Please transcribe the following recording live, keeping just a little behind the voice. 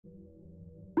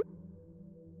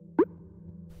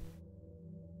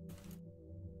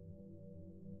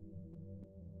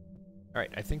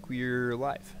Alright, I think we're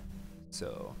live.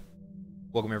 So,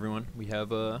 welcome everyone. We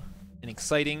have an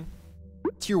exciting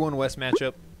Tier 1 West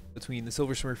matchup between the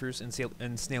Silver Smurfers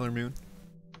and Snailor Moon.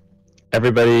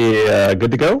 Everybody good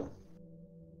to go?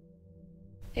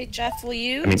 Hey Jeff, will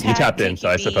you? I mean, you tapped in, so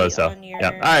I suppose so.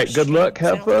 Yeah. All right. Good luck.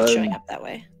 Have fun. It's showing up that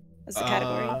way. As the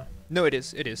category. No, it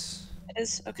is. It is. It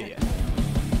is. Okay.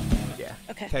 Yeah.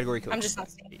 Okay. Category code. I'm just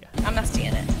not seeing it. I'm not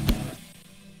seeing it.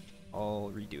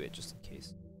 I'll redo it just in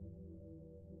case.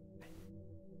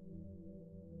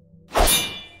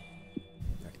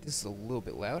 Alright, this is a little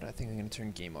bit loud. I think I'm going to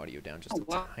turn game audio down just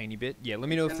a tiny bit. Yeah, let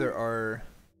me know if there are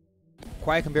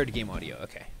quiet compared to game audio.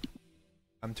 Okay.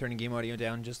 I'm turning game audio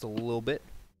down just a little bit.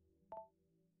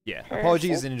 Yeah,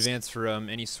 apologies in advance for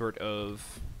any sort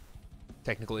of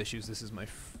technical issues. This is my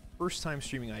first time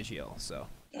streaming IGL, so.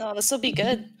 No, this will be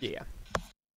good. Yeah.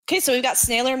 Okay, so we've got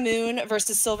Snailor Moon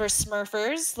versus Silver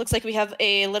Smurfers. Looks like we have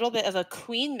a little bit of a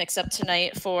Queen mix-up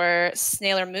tonight for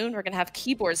Snailor Moon. We're going to have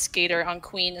Keyboard Skater on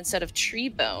Queen instead of Tree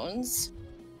Bones.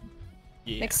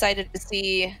 Yeah. I'm excited to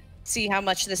see how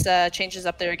much this changes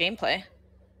up their gameplay.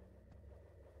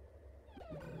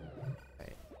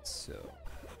 Right, so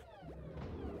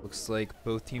looks like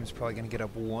both teams probably going to get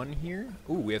up one here.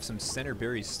 Ooh, we have some center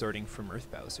berries starting from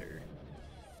Earth Bowser.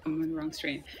 I'm on the wrong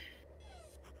screen.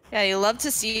 Yeah, you love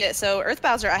to see it. So Earth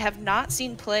Bowser, I have not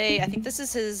seen play. I think this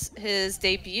is his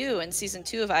debut in Season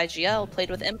 2 of IGL. Played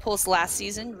with Impulse last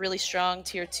season. Really strong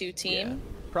Tier 2 team. Yeah,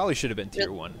 probably should have been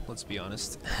Tier 1, let's be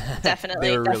honest. Definitely,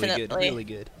 they were definitely. really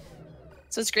good.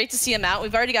 So it's great to see him out.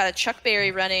 We've already got a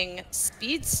Chuckberry running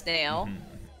Speed Snail.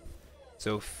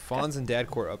 So Fawns and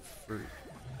Dadcore up for...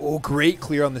 Oh, great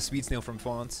clear on the Speed Snail from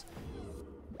Fawns.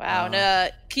 Wow,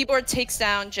 and Keyboard takes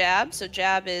down Jab. So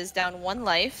Jab is down 1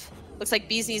 life. Looks like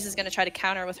Bee's Knees is going to try to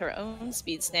counter with her own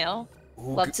Speed Snail.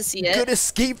 Ooh, love to see it. Good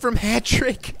escape from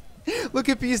Hat-Trick. Look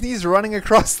at Bee's Knees running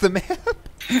across the map.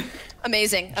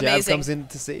 Amazing, Jab amazing. comes in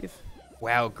to save.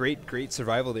 Wow, great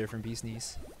survival there from Bee's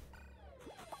Knees.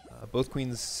 Both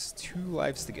queens 2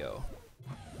 lives to go.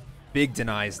 Big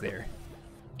denies there.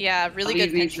 Yeah, really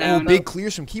good pinch. Oh, big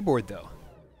clears from Keyboard though.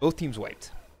 Both teams wiped.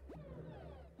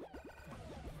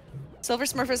 Silver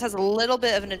Smurfers has a little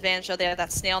bit of an advantage though. They have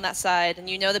that snail on that side, and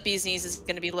you know that Bee's Knees is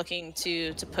going to be looking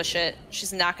to push it.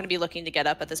 She's not going to be looking to get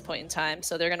up at this point in time,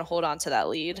 so they're going to hold on to that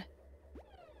lead.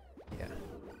 Yeah,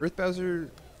 Earth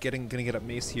Bowser gonna get up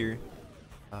Mace here.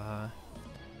 But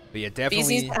yeah, definitely. Bee's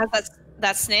Knees has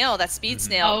that snail, that Speed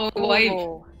Snail.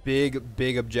 Oh,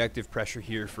 big objective pressure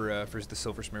here for the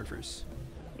Silver Smurfers.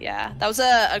 Yeah, that was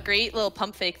a great little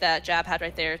pump fake that Jab had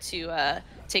right there to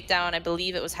take down. I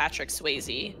believe it was Hat-Trick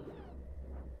Swayze.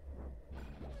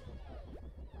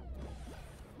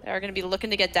 They're going to be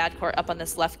looking to get Dadcore up on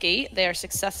this left gate. They are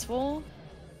successful.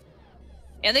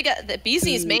 And they got the Bee's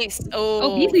Knees Mace.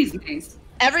 Oh, Bee's Knees Mace.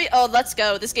 Let's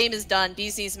go. This game is done.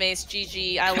 Bee's Knees Mace,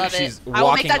 GG. I love it. I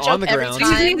will make that joke every time.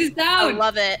 Bee's Knees is down. I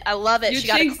love it. I love it. You she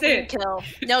got a jinxed queen it. kill.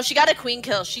 No, she got a queen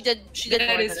kill. She did That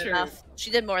more is than true. enough.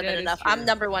 She did more That than is enough. true. I'm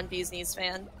 #1 Bee's Knees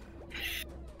fan.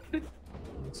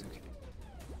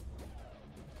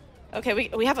 Okay,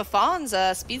 we have a Fawn's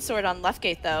speed sword on left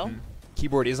gate though.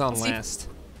 Keyboard is on last.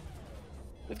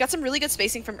 We've got some really good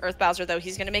spacing from Earth Bowser though.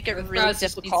 He's gonna make it really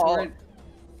difficult.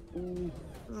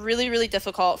 Really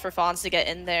difficult for Fawns to get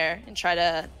in there and try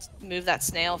to move that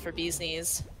snail for Bee's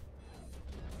Knees.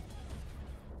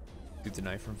 Good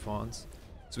deny from Fawns.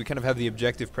 So we kind of have the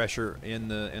objective pressure and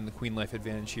the Queen life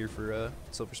advantage here for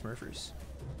Silver Smurfers.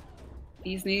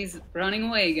 Bee's Knees running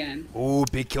away again. Oh,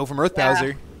 big kill from Earth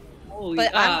Bowser. Holy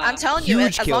But I'm telling you,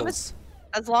 Huge as kills.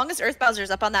 long as Earth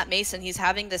Bowser's up on that mace and he's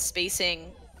having this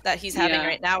spacing that he's having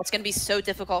right now, it's going to be so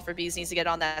difficult for Bee's Knees to get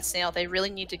on that snail. They really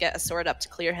need to get a sword up to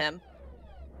clear him.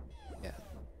 Yeah,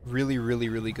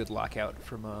 really good lockout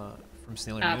from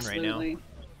Snailor Moon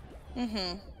right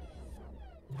now.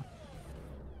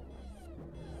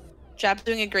 Jab's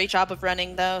doing a great job of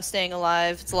running though, staying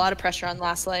alive. It's a lot of pressure on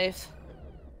last life.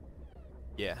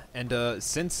 Yeah, and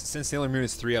since Snailor Moon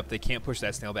is 3 up, they can't push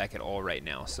that snail back at all right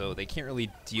now, so they can't really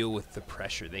deal with the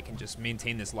pressure. They can just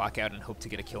maintain this lockout and hope to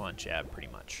get a kill on Jab, pretty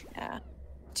much. Yeah.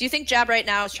 Do you think Jab right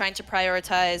now is trying to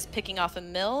prioritize picking off a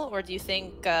mill, or do you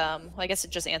think, well, I guess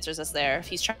it just answers us there, if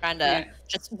he's trying to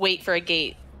just wait for a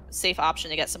gate, safe option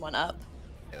to get someone up?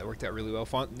 Yeah, that worked out really well.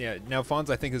 Now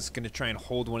Fawns, I think, is going to try and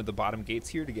hold one of the bottom gates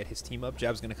here to get his team up.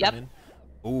 Jab's going to come in.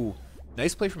 Ooh.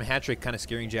 Nice play from Hat-Trick, kind of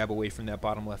scaring Jab away from that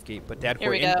bottom left gate, but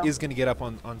Dadcore is going to get up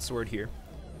on sword here.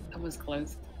 That was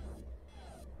close.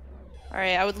 All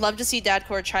right, I would love to see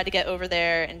Dadcore try to get over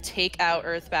there and take out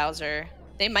Earth Bowser.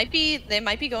 They might be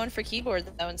going for Keyboard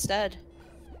though instead.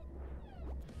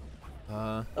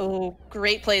 Oh,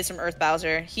 great plays from Earth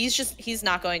Bowser. He's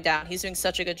not going down. He's doing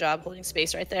such a good job holding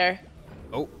space right there.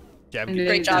 Oh, jab.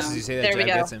 Great job. As you say that, There we jab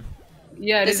go. gets him.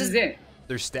 Yeah, this is it.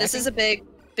 They're stacking. This is a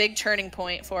big turning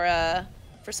point for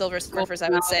Silver Smurfers, I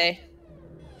would say.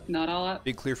 Not all up.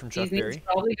 Big clear from Chuck Disney's Berry.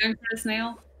 probably going for the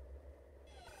snail.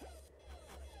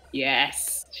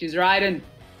 Yes, she's riding.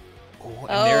 Oh,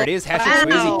 and there it is. Hatchet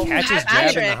wow. Swayze catches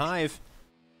jab in the hive.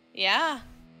 Yeah.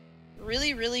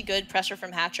 Really, really good pressure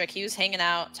from Hattrick. He was hanging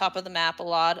out top of the map a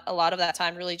lot of that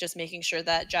time, really just making sure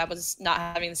that Jab was not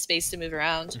having the space to move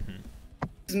around.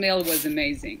 Snail was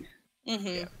amazing.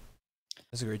 Yeah.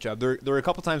 That's a great job. There were a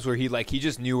couple times where he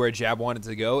just knew where Jab wanted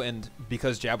to go, and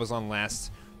because Jab was on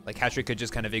last, like Hattrick could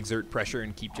just kind of exert pressure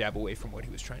and keep Jab away from what he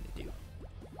was trying to do.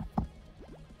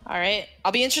 All right.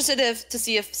 I'll be interested to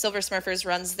see if Silver Smurfers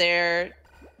runs their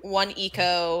one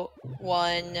eco,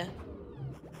 one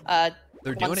They're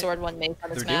one doing sword, one mace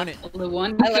on this They're map. doing it. The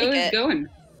one I like is it. going.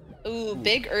 Ooh,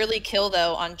 big early kill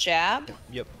though on Jab.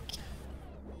 Yep.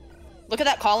 Look at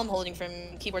that column holding from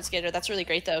Keyboard Skater. That's really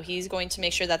great though. He's going to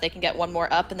make sure that they can get one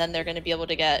more up, and then they're going to be able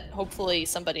to get hopefully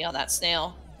somebody on that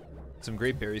snail. Some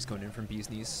great berries going in from Bee's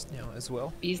Knees now as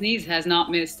well. Bee's Knees has not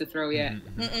missed the throw yet.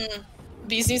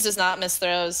 Bee's Knees does not miss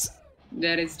throws.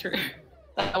 That is true.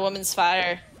 That woman's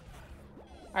fire.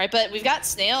 All right, but we've got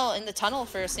Snail in the tunnel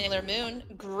for Snailor Moon.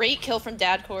 Great kill from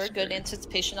Dadcore. Good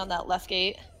anticipation on that left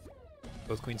gate.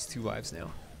 Both queens 2 lives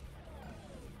now.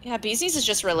 Yeah, Beezy's is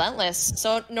just relentless.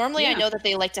 So normally I Yeah. know that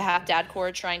they like to have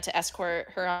Dadcore trying to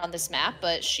escort her on this map,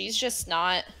 but she's just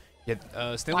not. Yeah,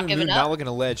 Snailor Moon giving not up. looking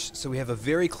a ledge, so we have a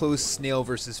very close snail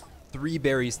versus 3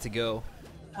 berries to go.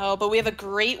 Oh, but we have a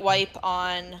great wipe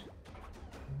on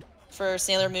for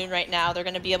Snailor Moon right now. They're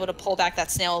going to be able to pull back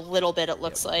that snail a little bit, it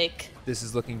looks like. This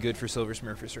is looking good for Silver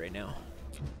Smurfers right now.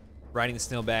 Riding the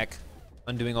snail back,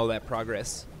 undoing all that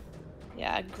progress.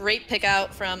 Yeah, great pick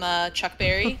out from Chuck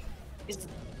Berry. he's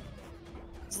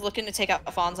looking to take out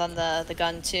Fonz on the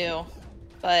gun too.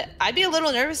 But I'd be a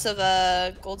little nervous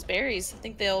of Gold's berries. I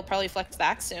think they'll probably flex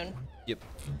back soon. Yep.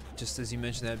 Just as you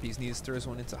mentioned that, Bee's Knees throws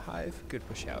one into Hive. Good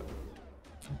push out.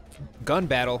 Gun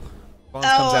battle. Fonz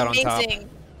comes out on top. Amazing.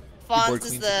 Keyboard Fonz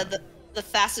is cleans the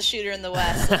fastest shooter in the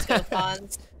West. Let's go,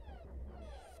 Fonz.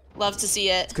 Love to see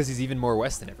it. It's because he's even more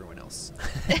west than everyone else.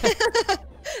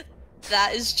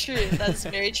 That is true. That's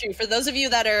very true. For those of you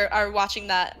that are watching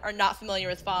that are not familiar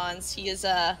with Fonz, he is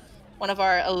one of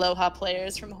our Aloha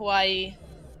players from Hawaii,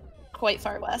 quite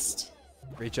far west.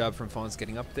 Great job from Fonz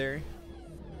getting up there.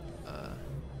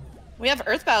 We have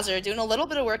Earth Bowser doing a little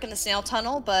bit of work in the snail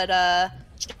tunnel, but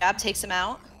Jab takes him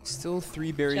out. Still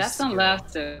 3 berries. Just to on go.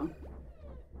 left, though.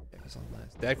 Jab's on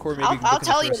last. Dadcore maybe I'll looking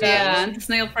tell for you a that. snail. Yeah, and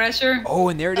snail pressure. Oh,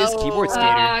 and there it is, Keyboard Oh. Skater.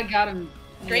 I got him.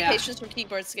 Great Yeah. patience from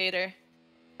Keyboard Skater.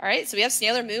 All right, so we have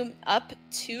Snailor Moon up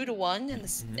 2-1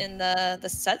 in the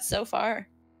set so far.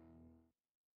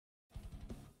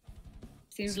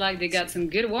 Seems like they got some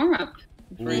good warm up.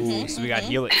 Ooh, so we got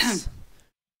Helix.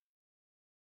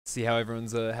 See how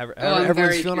everyone's I'm everyone's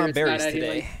very feeling on curious about berries that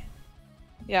today. Helix.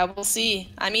 Yeah, we'll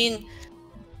see. I mean,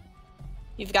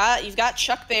 you've got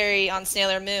Chuck Berry on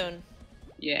Snailor Moon.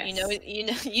 Yes.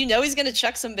 You know he's gonna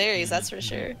chuck some berries. That's for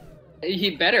sure.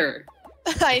 He better. I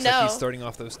Looks like know. he's starting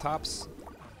off those tops.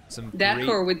 Some That great,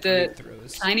 core with the great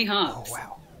throws. tiny Oh hops.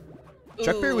 wow.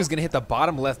 Chuck Berry Ooh. was gonna hit the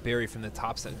bottom left berry from the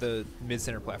top the mid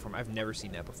center platform. I've never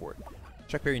seen that before.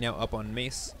 Chuck Berry now up on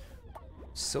Mace.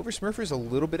 Silver Smurfer's a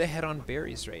little bit ahead on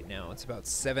berries right now. It's about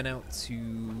 7 out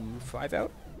to 5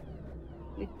 out.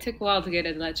 It took a while to get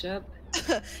it ledge up.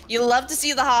 You love to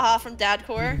see the haha from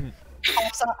Dadcore.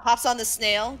 hops on the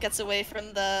snail, gets away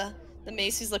from the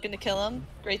mace who's looking to kill him.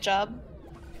 Great job.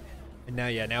 And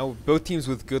now both teams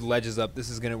with good ledges up.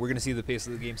 We're gonna see the pace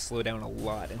of the game slow down a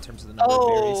lot in terms of the number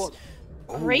of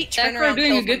berries. Great That turnaround.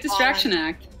 doing kill a good from distraction Colin.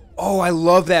 act. Oh, I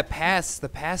love that pass. The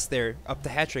pass there up to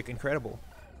Hattrick, incredible.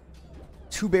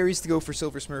 2 berries to go for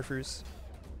Silver Smurfers.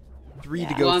 3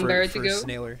 to Yeah. go One for berry to go.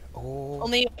 Snailor. Oh.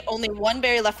 Only 1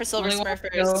 berry left for Silver Only one to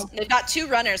Smurfers. go. They've got 2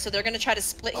 runners, so they're gonna try to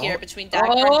split here Oh. between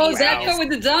Dadcore Oh, and Beast. Zadko with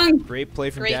the dunk. Great play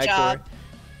from Great Dadcore. job.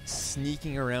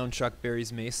 Sneaking around Chuck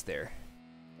Berry's mace there.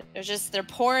 They're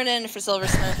pouring in for Silver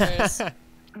Smurfers.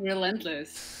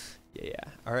 Relentless. Yeah.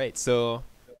 All right, so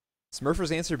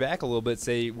Smurfers answer back a little bit,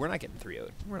 say, we're not getting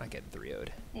 3-0'd. We're not getting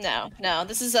 3-0'd. No.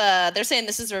 This is they're saying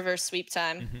this is reverse sweep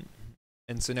time.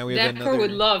 And so now we have Zadko another...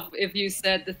 would love if you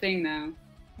said the thing now.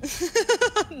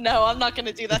 No, I'm not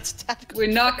gonna do that to Dadcore.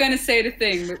 We're not gonna say the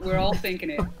thing, but we're all thinking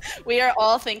it. We are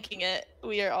all thinking it.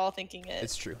 We are all thinking it.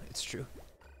 It's true. It's true.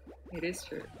 It is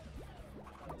true.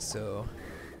 So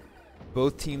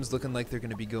Both teams looking like they're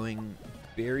going to be going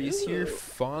berries here.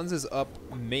 Fonz is up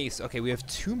mace. Okay, we have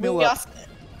 2 mil up.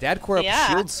 Dadcore up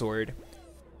shield sword.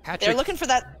 Patrick. They're looking for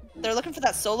that. They're looking for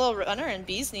that solo runner and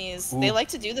bee's knees. They like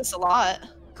to do this a lot.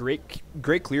 Great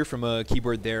clear from a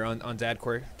keyboard there on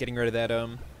Dadcore, getting rid of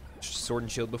that sword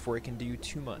and shield before it can do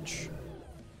too much.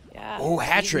 Yeah. Oh,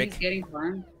 hat trick. Getting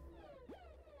farmed.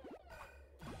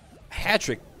 Hat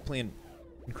trick playing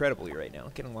incredibly right now,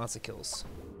 getting lots of kills.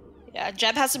 Yeah,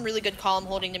 Jeb has some really good column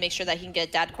holding to make sure that he can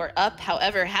get Dadcore up.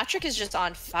 However, Hattrick is just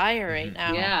on fire right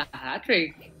now. Yeah,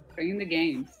 Hattrick, bringing the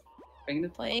games.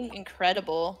 Playing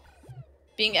incredible.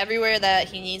 Being everywhere that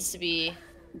he needs to be.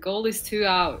 Gold is 2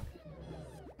 out.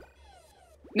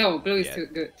 No, blue is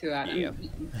two out. Yeah.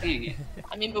 I'm saying it.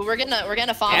 I mean, but we're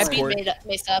gonna fall speed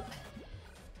mace up.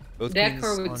 Both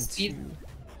Dadcore with speed.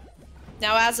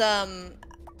 Now, as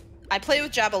I play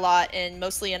with Jab a lot, and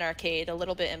mostly in arcade, a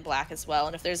little bit in black as well.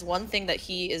 And if there's one thing that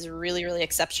he is really, really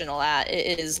exceptional at,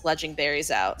 it is ledging berries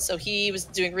out. So he was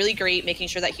doing really great, making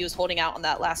sure that he was holding out on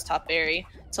that last top berry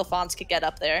until Fonz could get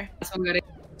up there.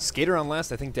 Skater on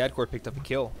last. I think Dadcore picked up a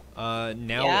kill.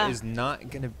 Now is not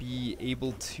going to be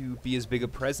able to be as big a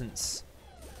presence.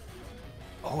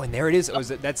 Oh, and there it is. Oh,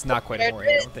 that's not quite a Mori,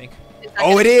 I don't think.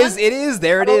 Oh, it is. It is.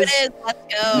 There it is. It is.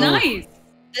 Let's go. Nice.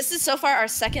 This is so far our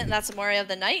second That's a Mori of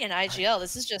the night in IGL.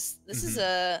 This is just is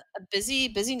a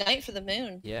busy night for the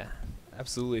Moon. Yeah,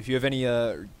 absolutely. If you have any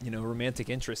romantic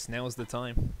interests, now is the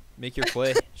time. Make your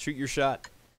play. Shoot your shot.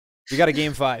 We got a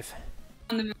game 5.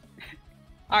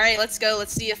 All right, let's go.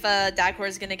 Let's see if Dadcore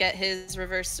is gonna get his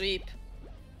reverse sweep.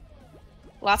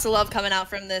 Lots of love coming out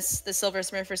from the Silver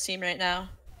Smurfers team right now.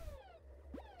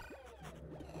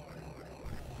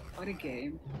 What a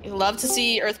game. You love to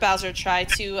see Earth Bowser try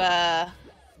to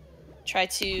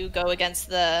go against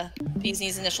the Bee's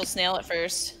Knees initial snail at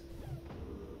first.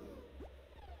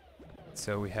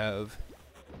 So we have,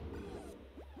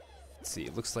 let's see,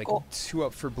 it looks like 2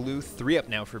 up for blue, 3 up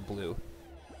now for blue.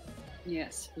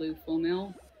 Yes, blue full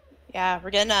mill. Yeah,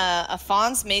 we're getting a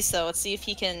Fonz mace though. Let's see if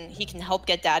he can help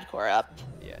get Dadcore up.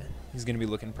 Yeah, he's gonna be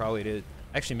looking probably to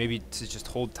maybe to just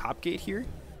hold top gate here.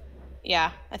 Yeah,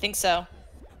 I think so.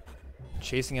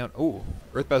 Chasing out. Oh,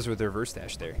 Earth Bowser with the reverse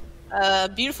dash there.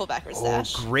 Beautiful backwards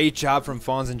dash. Great job from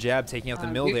Fonz and Jab taking out the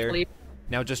mill there.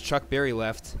 Now just Chuck Berry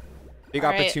left. Big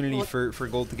opportunity for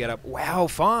Gold to get up. Wow,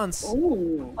 Fonz.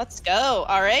 Ooh. Let's go.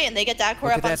 All right, and they get Dadcore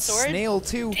Look up at that on sword. snail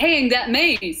too. Dang, that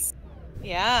mace.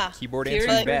 Yeah. Keyboard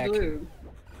answering back. Blue.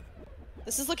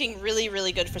 This is looking really,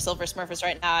 really good for Silver Smurfers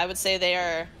right now. I would say they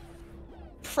are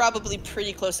probably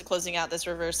pretty close to closing out this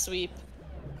reverse sweep.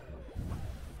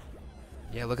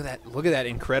 Yeah, look at that. Look at that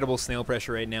incredible snail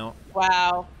pressure right now.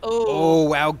 Wow. Oh,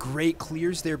 wow. Great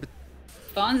clears there. But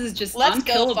Fonz is just Let's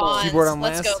unkillable. go, Fonz. Keyboard on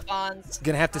Let's last. go, Fonz.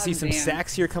 Gonna have to see some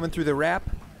sacks here coming through the wrap.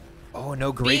 Oh,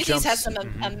 no. Great jumps. has some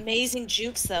amazing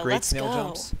jukes, though. Great Let's snail go.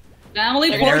 jumps. Family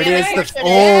There it portrait. is.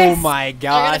 Oh, my They're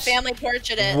gonna gosh. family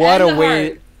portrait it. What And a the way.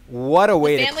 heart. What a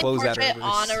way to Family close out a portrait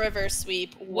reverse. on a reverse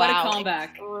sweep. What a Wow.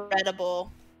 comeback.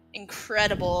 Incredible.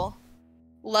 Incredible.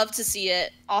 Love to see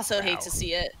it. Also hate to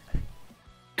see it.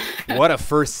 What a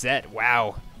first set.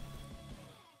 Wow.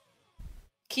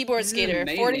 Keyboard This is Skater,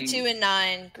 amazing. 42 and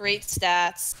 9, great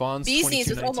stats. Fonz, Bee's Knees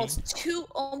with 22-19.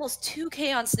 almost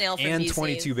 2K on Snail for And Bee's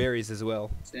 22 Knees. berries as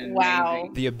well. It's amazing. Wow.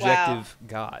 The objective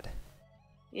god.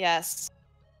 Yes.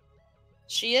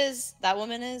 She is. That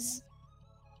woman is.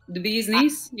 The bee's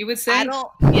knees, you would say? I don't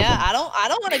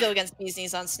want to go against Bee's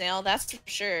Knees on Snail, that's for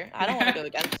sure. I don't want to go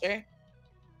against her.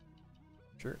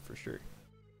 Sure, for sure.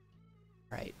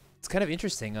 Right. It's kind of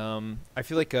interesting. I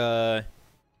feel like that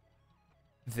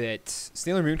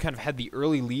Snailor Moon kind of had the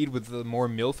early lead with the more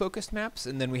mill-focused maps,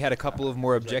 and then we had a couple of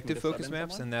more objective-focused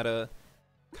maps, and that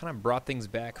kind of brought things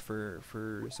back for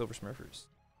Silver Smurfers.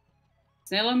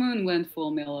 Snailor Moon went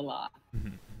full mill a lot.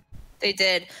 They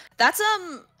did. That's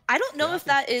I don't know if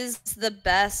that is the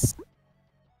best.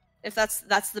 If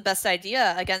that's the best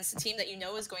idea against a team that you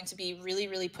know is going to be really,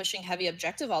 really pushing heavy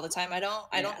objective all the time. I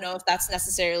don't know if that's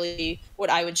necessarily what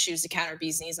I would choose to counter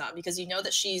Bee's Knees on, because you know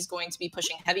that she's going to be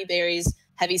pushing heavy berries,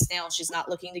 heavy snail, and she's not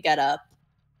looking to get up.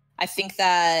 I think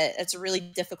that it's really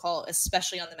difficult,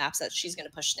 especially on the maps that she's going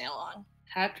to push snail on.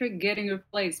 Hattrick getting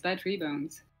replaced by Tree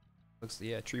Bones. Looks,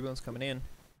 yeah, Tree Bones coming in.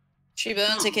 Tree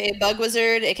Bones, aka Bug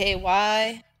Wizard, aka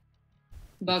Y.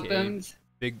 Bug Okay. Bones.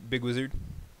 Big Wizard.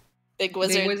 Big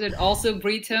Wizard. Big Wizard also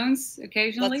Bretones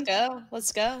occasionally. Let's go.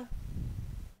 Let's go. All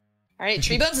right,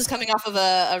 Tree Bones is coming off of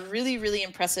a really, really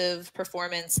impressive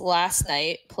performance last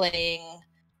night, playing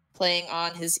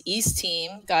on his East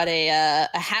team. Got a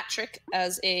hat trick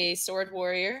as a sword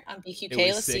warrior on BQK. It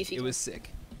was Let's sick. see if he It was sick.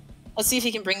 Let's see if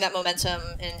he can bring that momentum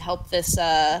and help this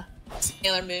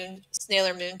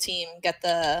Snailor Moon team get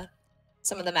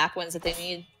some of the map wins that they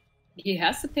need. He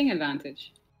has the ping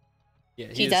advantage. Yeah,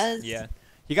 he does. Yeah,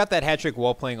 he got that hat trick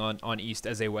while playing on East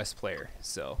as a West player.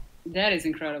 So that is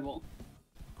incredible.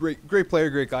 Great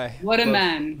player, great guy. What a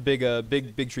man.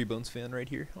 Big Tree Bones fan right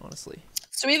here, honestly.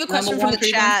 So we have a question from the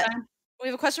chat. We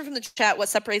have a question from the chat. What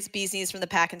separates Bee's Knees from the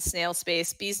pack in Snail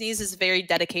space? Bee's Knees is very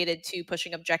dedicated to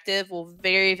pushing objective. Will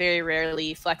very, very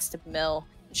rarely flex to mill.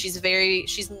 She's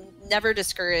never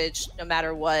discouraged, no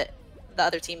matter what the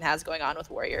other team has going on with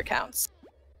warrior accounts.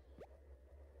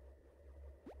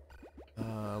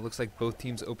 Looks like both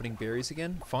teams opening berries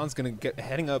again. Fawn's gonna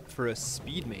heading up for a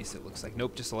speed mace. It looks like.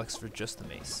 Nope, just selects for just the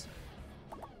mace.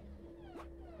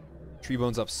 Tree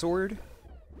Bones up sword.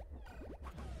 All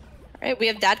right, we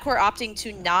have Dadcore opting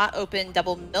to not open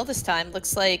double mill this time.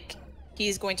 Looks like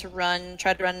he's going to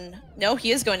try to run. No,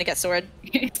 he is going to get sword.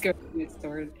 He's going to get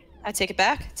sword. I take it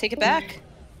back. Take it back.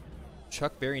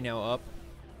 Chuck Berry now up.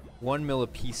 1 mil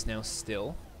apiece now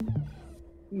still.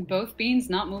 Both beans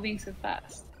not moving so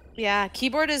fast. Yeah,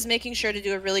 Keyboard is making sure to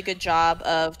do a really good job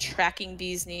of tracking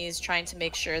Bee's Knees, trying to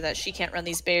make sure that she can't run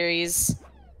these berries.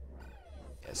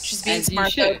 Yes. She's being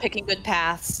smart though, picking good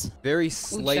paths. Very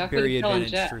slight berry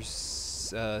advantage for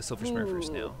Silver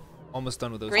Smurfers now. Almost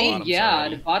done with those bottoms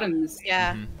already. The bottoms.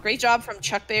 Yeah, great job from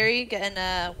Chuck Berry getting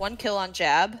 1 kill on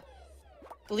jab.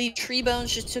 I believe Tree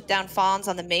Bones just took down Fawns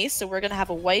on the mace, so we're gonna have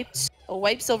a wiped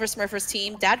Silver Smurfers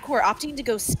team. Dadcore opting to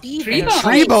go speed.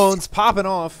 Tree Bones popping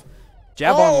off.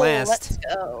 Jab on last. Let's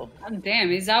go. Oh, damn,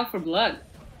 he's out for blood.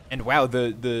 And wow,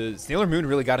 the Snailor Moon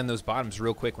really got in those bottoms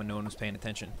real quick when no one was paying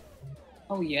attention.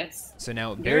 Oh, yes. So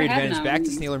now berry advantage back to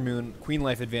Snailor Moon. Queen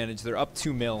life advantage. They're up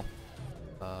 2 mil.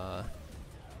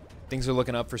 Things are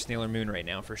looking up for Snailor Moon right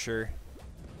now for sure.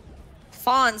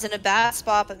 Fawn's in a bad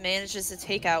spot, but manages to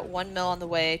take out 1 mil on the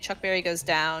way. Chuck Berry goes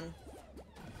down.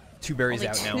 2 berries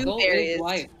out now. 2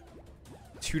 berries.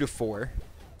 2 to 4.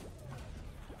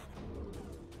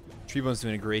 Tree Bone's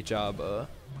doing a great job.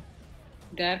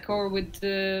 Dadcore with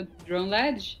the drone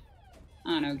ledge.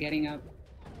 I don't know, getting up.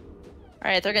 All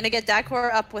right, they're gonna get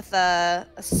Dadcore up with a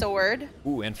sword.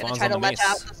 Ooh, and Fawn's try on the to let mace.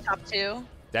 out those top 2.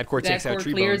 Dadcore takes out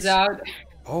Tree clears Bones. Out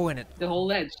oh, and the whole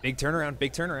ledge. Big turnaround,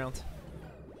 big turnaround.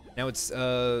 Now it's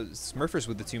Smurfers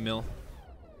with the 2 mil.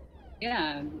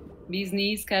 Yeah, Bee's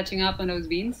Knees catching up on those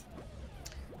beans.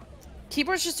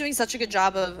 Keyboard's just doing such a good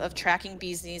job of tracking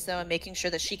Bee's Knees, though, and making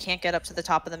sure that she can't get up to the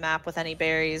top of the map with any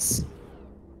berries.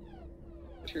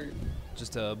 True.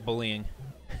 Just bullying.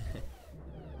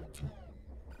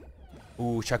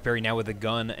 Ooh, Chuck Berry now with a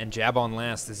gun and jab on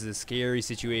last. This is a scary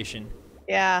situation.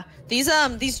 Yeah,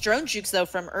 these drone jukes though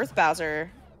from Earth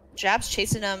Bowser, Jab's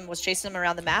was chasing him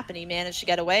around the map, and he managed to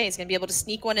get away. He's gonna be able to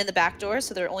sneak one in the back door,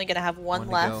 so they're only gonna have one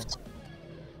left.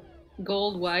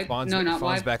 Gold wipe. Fawn's, no, not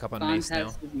Fawn's wipe. back up on mace now.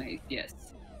 His mace, yes.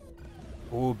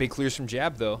 Ooh, big clears from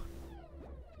jab though.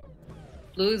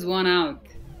 Blue's one out.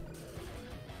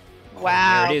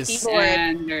 Wow, there it is. Keyboard.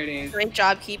 And there it is. Great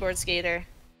job, Keyboard Skater.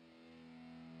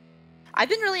 I've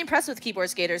been really impressed with Keyboard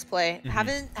Skater's play.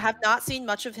 Have not seen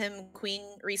much of him Queen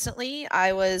recently.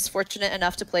 I was fortunate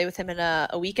enough to play with him in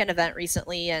a weekend event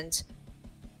recently, and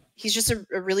he's just a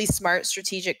really smart,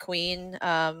 strategic Queen.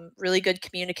 Really good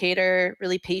communicator,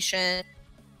 really patient.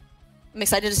 I'm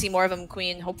excited to see more of him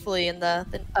Queen, hopefully in the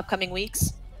upcoming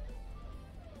weeks.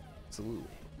 Absolutely.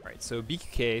 All right, so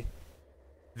BQK,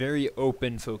 very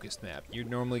open, focused map. You're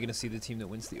normally going to see the team that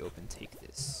wins the open take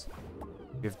this.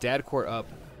 We have Dadcore up.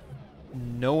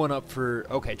 No one up for...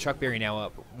 Okay, Chuck Berry now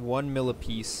up. 1 mil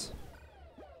apiece.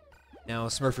 Now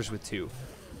Smurfers with 2.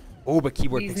 Oh, but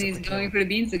Keyboard picks up the kill. Going for the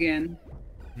beans again.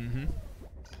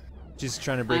 She's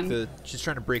trying to break She's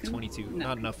trying to break 22. No.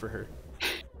 Not enough for her.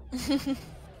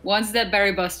 Wants that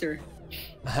Berry Buster.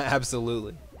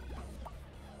 Absolutely.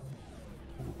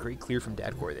 Ooh, great clear from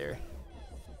Dadcore there.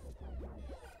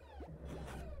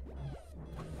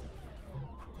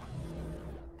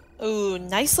 Ooh,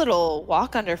 nice little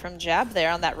walk under from Jab there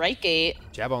on that right gate.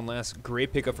 Jab on last.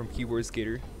 Great pickup from Keyboard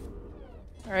Skater.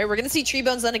 All right, we're going to see Tree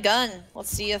Bones on a gun. Let's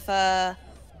see if how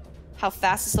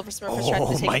fast the Silver Smurfers try to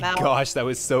take him out. Oh my gosh, that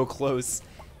was so close.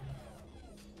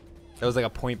 That was like a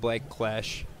point-blank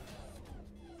clash.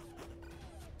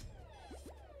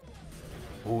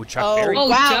 Ooh, Chuck Berry. Oh,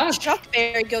 wow. Chuck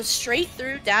Berry goes straight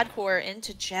through Dadcore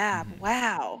into Jab.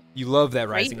 Wow. You love that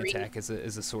rising attack as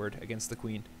a sword against the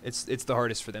Queen. It's the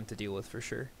hardest for them to deal with, for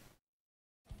sure.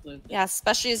 Yeah,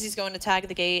 especially as he's going to tag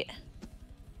the gate.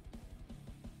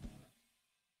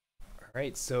 All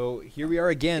right, so here we are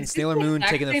again. Snailor Moon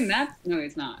taking the... No,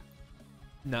 it's not.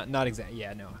 Not exactly.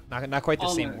 Yeah, no. Not quite the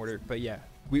same order, but yeah.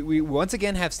 We once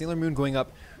again have Snailor Moon going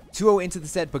up 2-0 into the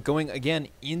set, but going again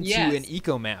into an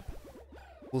eco map.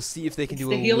 We'll see if they can do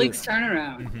the a Helix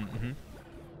turnaround.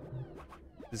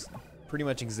 This is pretty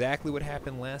much exactly what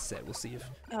happened last set. We'll see if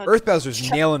Earth Bowser's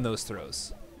nailing those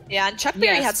throws. Yeah, and Chuck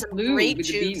Berry had some Blue great with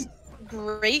the jukes. beam.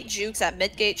 Great jukes at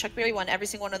mid-gate. Chuck Berry won every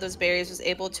single one of those berries, was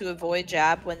able to avoid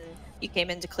jab when he came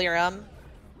in to clear them.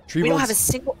 We don't have a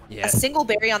single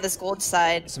berry on this gold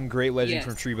side. Some great legend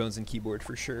from Treebones and Keyboard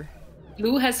for sure.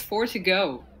 Blue has 4 to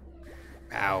go.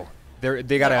 Wow.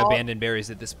 They gotta abandon berries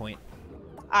at this point.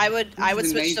 I would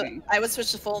switch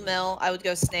to full mill. I would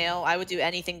go snail. I would do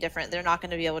anything different. They're not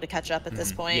going to be able to catch up at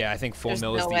this point. Yeah, I think full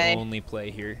mill is the only play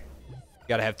here.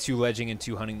 Gotta have 2 ledging and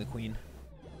 2 hunting the queen.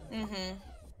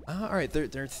 All right,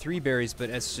 there are 3 berries, but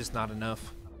it's just not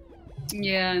enough.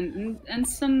 Yeah, and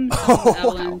some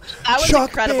avalanche. That was Chuck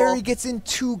incredible. Berry gets in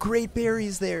 2 great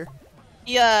berries there.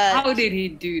 Yeah. How did he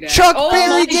do that? Chuck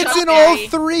Berry gets in all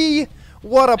 3.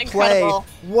 What a play! Incredible.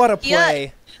 What a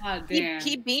play! God damn.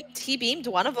 He beamed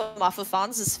one of them off of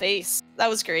Fonz's face. That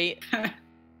was great. That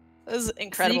was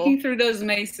incredible. Sneaking through those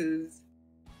maces.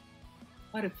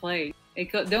 What a play!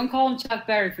 Don't call him Chuck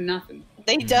Berry for nothing.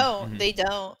 They don't. They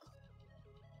don't.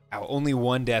 Wow, only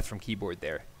 1 death from Keyboard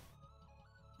there.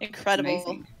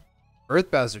 Incredible. Earth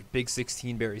Bowser, big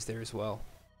 16 berries there as well.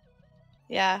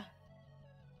 Yeah.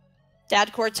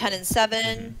 Dadcore 10 and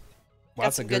 7.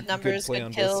 Got some good numbers, play good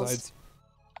on kills. both sides.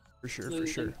 For sure, for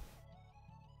sure.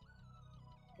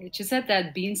 It just had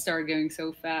that Beanstar going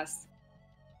so fast.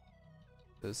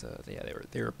 Those, yeah,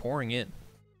 they were pouring in.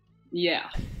 Yeah.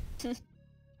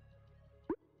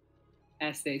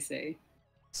 As they say.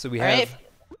 So we have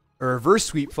a reverse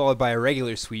sweep followed by a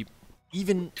regular sweep.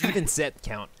 Even set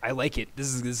count. I like it.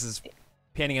 This is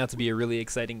panning out to be a really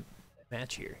exciting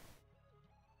match here.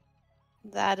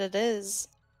 That it is.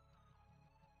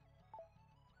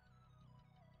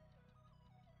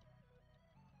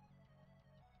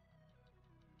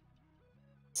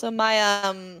 So my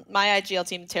IGL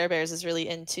team Terror Bears is really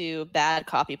into bad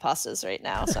copy pastas right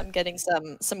now. So I'm getting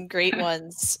some great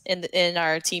ones in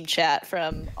our team chat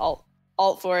from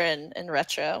Alt4 and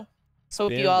Retro.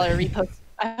 Hope you all are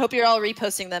I hope you're all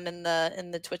reposting them in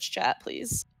the Twitch chat,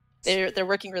 please. They're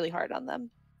working really hard on them.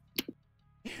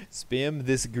 Spam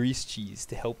this grease cheese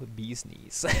to help bees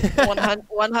knees.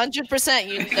 100%.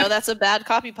 You know that's a bad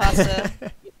copy pasta.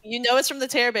 You know it's from the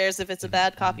Terror Bears if it's a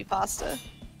bad copy pasta.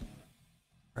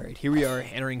 All right, here we are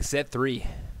entering set 3. A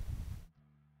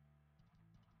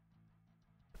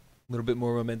little bit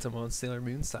more momentum on Sailor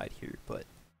Moon's side here, but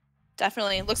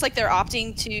definitely. It looks like they're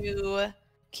opting to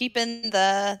keep in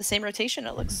the same rotation,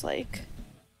 it looks like.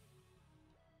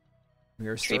 We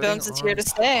are Treebones is here to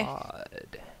stay.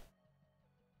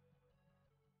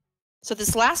 So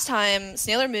this last time,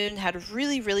 Snailor Moon had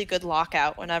really, really good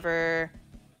lockout whenever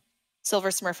Silver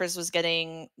Smurfers was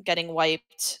getting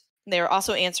wiped. They were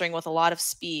also answering with a lot of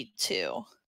speed too.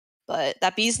 But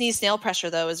that bee's knees snail pressure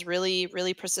though is really,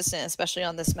 really persistent, especially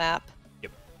on this map.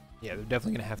 Yep. Yeah, they're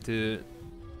definitely gonna have to.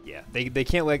 Yeah, they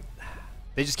can't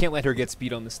they just can't let her get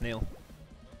speed on the snail.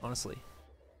 Honestly.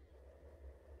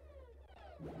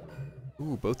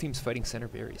 Ooh, both teams fighting center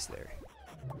berries there.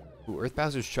 Ooh, Earth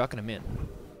Bowser's chucking them in.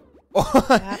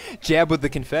 Oh, jab with the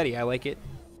confetti. I like it.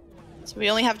 So we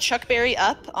only have Chuck Berry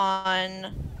up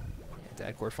on.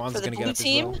 Dadcore Fawn's gonna get up as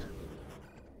well.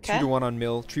 2-1 on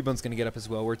Mill. Treebone's gonna get up as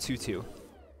well. We're 2-2.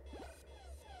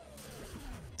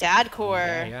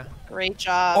 Dadcore. Yeah. Great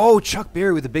job. Oh, Chuck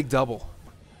Berry with a big double.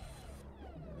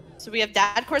 So we have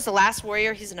Dadcore's the last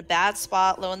warrior. He's in a bad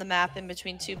spot, low in the map, in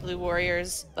between 2 blue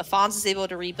warriors. But Fonz is able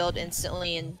to rebuild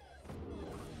instantly, and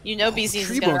you know BZ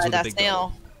is gonna ride that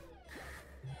snail.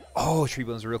 Oh,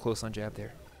 Treebone's real close on jab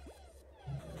there.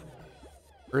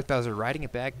 Earth Bowser riding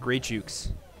it back. Great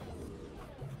jukes.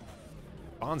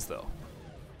 Fonz though.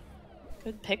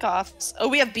 Good pickoffs. Oh,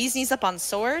 we have Bee's Knees up on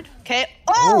sword. Okay.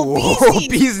 Oh,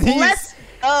 Bee's Knees. Let's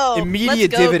go.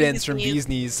 Immediate dividends from Bee's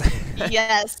Knees.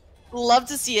 Yes. Love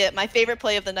to see it. My favorite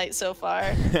play of the night so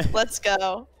far. Let's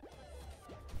go.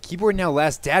 Keyboard now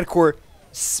last. Dadcore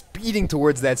speeding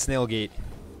towards that snail gate.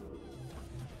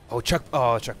 Oh, Chuck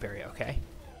Berry. Okay.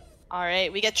 All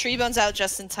right. We get Treebones out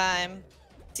just in time.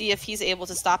 See if he's able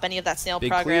to stop any of that snail Big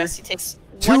progress. clear. He takes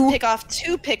 1 pickoff,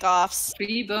 2 pickoffs.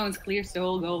 Treebones clears the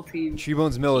whole goal team.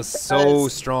 Treebone's Mill is so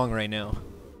strong right now.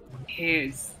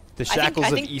 His. The shackles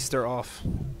I think of East are off.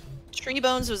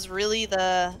 Treebones was really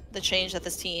the change that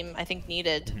this team, I think,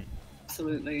 needed.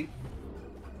 Absolutely.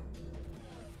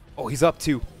 Oh, he's up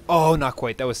too. Oh, not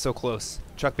quite. That was so close.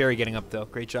 Chuck Berry getting up though.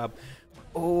 Great job.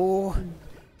 Oh,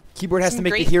 Keyboard has to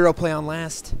make the hero play on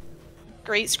last.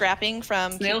 Great scrapping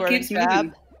from Snail Keyboard and keeps Grab.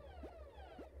 moving.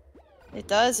 It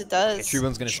does, it does. Okay,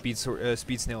 Treebone's gonna speed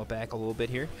snail it back a little bit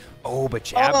here. Oh, but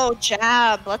jab. Oh,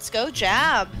 jab. Let's go,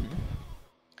 jab.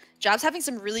 Jab's having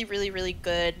some really, really, really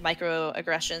good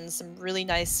microaggressions, some really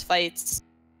nice fights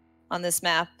on this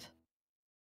map.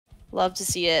 Love to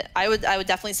see it. I would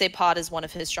definitely say Pod is one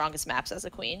of his strongest maps as a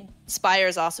queen. Spire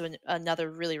is also another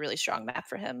really, really strong map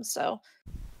for him. So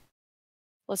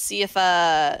let's see if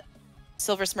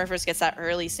Silver Smurfers gets that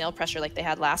early snail pressure like they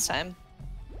had last time.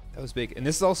 That was big. And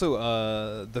this is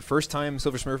also the first time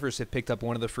Silver Smurfers have picked up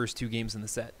one of the first 2 games in the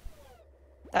set.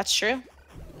 That's true.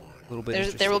 A little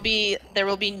bit. There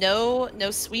will be no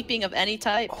sweeping of any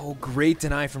type. Oh, great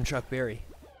deny from Chuck Berry.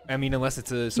 I mean, unless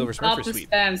it's a Silver Smurfer sweep.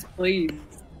 Stop the spams, please.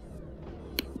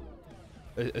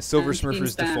 A Silver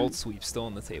Smurfer's default sweep still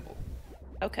on the table.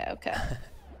 Okay, okay.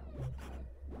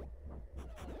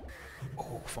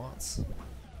 Oh, Fonts.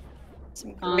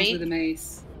 Some Fonts great. with a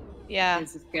mace. Yeah.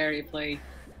 It's a scary play.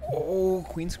 Oh,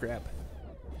 Queen's grab.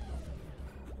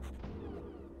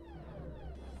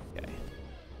 Okay.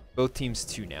 Both teams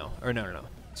 2 now. Or no.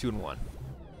 2 and 1.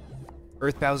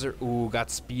 Earth Bowser, ooh, got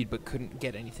speed but couldn't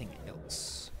get anything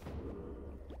else.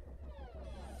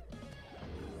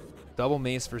 Double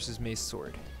mace versus mace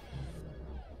sword.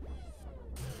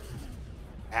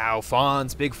 Ow,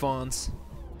 Fawns, big Fawns.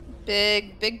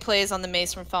 Big plays on the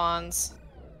mace from Fawns.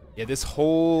 Yeah, this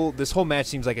whole match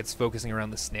seems like it's focusing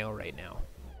around the snail right now.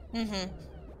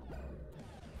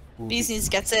 Beesneys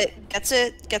gets it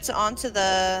onto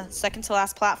the second to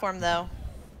last platform though.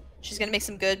 She's gonna make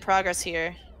some good progress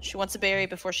here. She wants a berry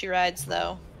before she rides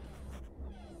though.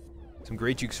 Some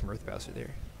great jukes from Earth Bowser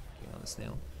there. Getting on the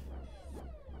snail.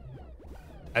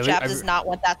 Jab does not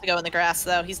want that to go in the grass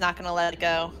though. He's not gonna let it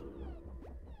go.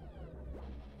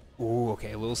 Ooh,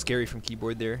 okay, a little scary from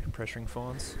keyboard there, pressuring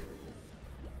Fawns.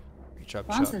 Great job,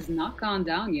 Fawns has not gone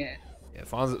down yet. Yeah,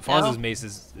 Fawns' mace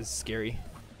is scary.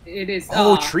 It is.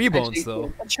 Oh, Tree Bones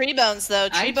though. Tree Bones though.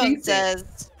 Tree Bones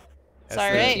says.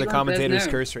 That's the commentator's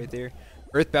no. curse right there.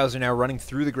 Earth Bowser now running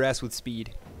through the grass with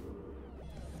speed.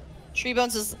 Tree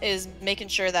Bones is making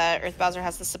sure that Earth Bowser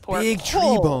has the support. Big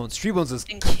Tree Bones. Tree Bones is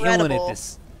killing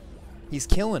it. He's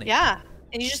killing it. Yeah,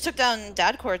 and he just took down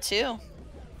Dadcore too.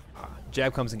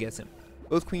 Jab comes and gets him.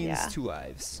 Both queens, 2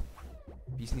 lives.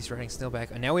 Beastie's riding snail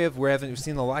back. And now we've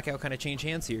seen the lockout kind of change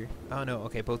hands here. Oh no,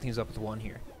 okay, both teams up with 1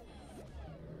 here.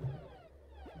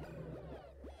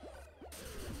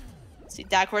 See,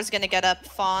 Dadcore's gonna get up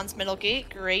Fawn's middle gate.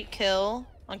 Great kill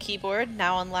on keyboard.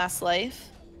 Now on last life.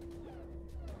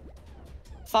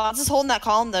 Fawns is holding that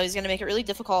column though. He's gonna make it really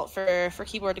difficult for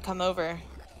keyboard to come over.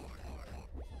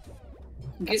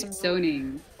 Good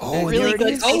zoning. Oh, really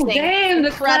good. Oh damn! The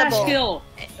Incredible. crash kill.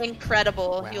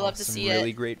 Incredible. Wow, You love to see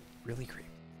really it. great.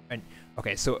 And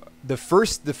okay, so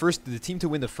the team to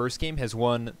win the first game has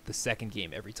won the second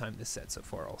game every time this set so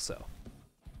far. Also,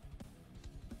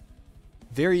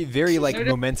 very like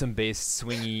momentum based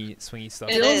swingy stuff.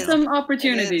 Still some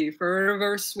opportunity for a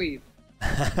reverse sweep.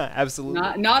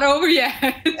 Absolutely. Not over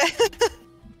yet.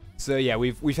 So yeah,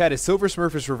 we've had a Silver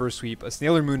Smurfers reverse sweep, a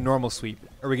Snailor Moon normal sweep.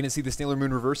 Are we gonna see the Snailor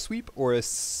Moon reverse sweep or a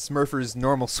Smurfers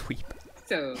normal sweep?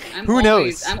 So Who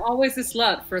knows? I'm always a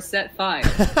slut for set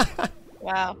 5.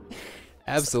 Wow.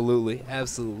 Absolutely,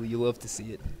 you love to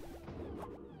see it.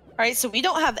 All right, so we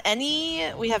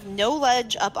have no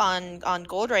ledge up on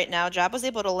gold right now. Jab was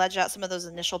able to ledge out some of those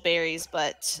initial berries,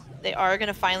 but they are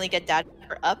gonna finally get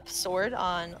Dadcore up sword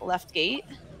on left gate.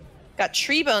 Got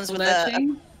Tree Bones with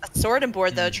a sword and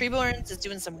board though. Tree Bones is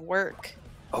doing some work.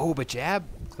 Oh, but Jab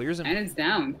clears him. And it's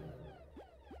down.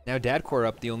 Now Dadcore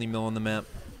up, the only mill on the map.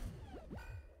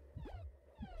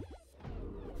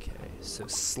 Okay, so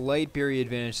slight berry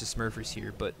advantage to Smurfers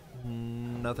here, but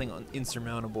nothing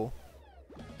insurmountable.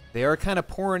 They are kind of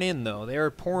pouring in though. They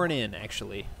are pouring in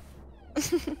actually.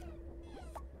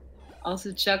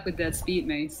 Also Chuck with that speed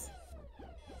mace.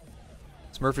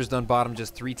 Smurfers done bottom,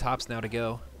 just 3 tops now to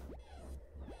go.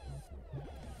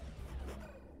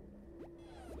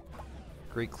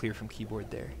 Great clear from keyboard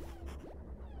there.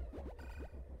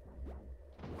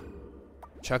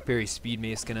 Chuck Berry's speed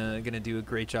mace gonna do a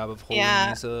great job of holding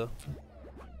these. So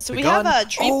we have a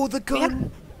Tree. Oh, the gun!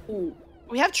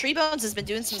 We have Tree Bones has been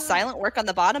doing some silent work on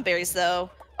the bottom berries though.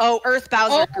 Oh, Earth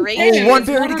Bowser, great. Oh, 1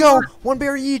 berry to go. 1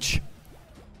 berry each.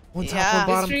 1 top, 1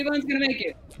 bottom. Tree Bone's gonna make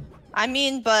it. I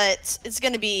mean, but it's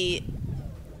gonna be.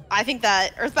 I think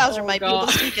that Earth Bowser might be able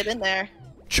to sneak it in there.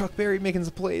 Chuck Berry making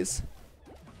some plays.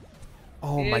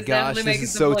 Oh He my is gosh, definitely this is making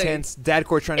so some plays. tense.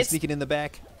 Dadcore trying to sneak it in the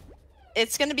back.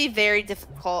 It's gonna be very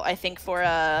difficult, I think, for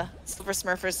Silver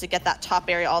Smurfers to get that top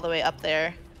area all the way up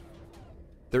there.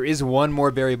 There is 1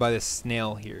 more berry by the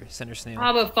snail here, center snail.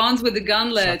 Ah, but Fonz with the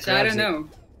gun ledge. I don't know.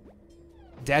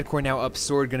 Dadcore now up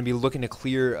sword, going to be looking to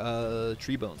clear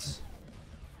Tree Bones.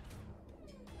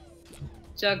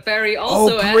 Chuck Berry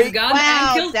also has gone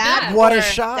and killed that. What a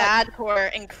shot!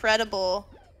 Dadcore, incredible.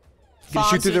 Can you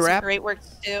shoot through the wrap? Great work to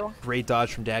do. Great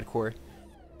dodge from Dadcore.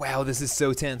 Wow, this is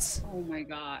so tense. Oh my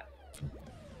god.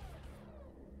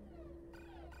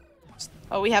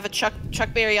 Oh, we have a Chuck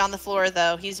Berry on the floor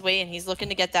though. He's waiting. He's looking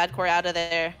to get Dadcore out of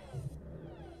there.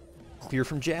 Clear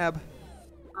from jab.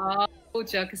 Oh,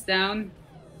 Chuck is down.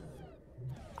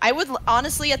 I would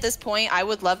honestly, at this point, I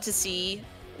would love to see.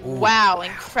 Wow,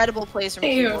 incredible plays from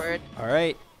Keyboard. All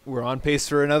right, we're on pace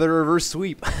for another reverse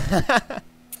sweep.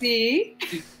 See?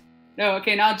 No,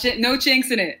 okay, no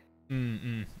chinks in it.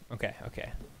 Okay,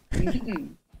 okay.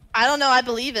 I don't know. I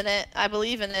believe in it. I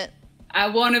believe in it. I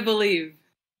want to believe.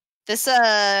 This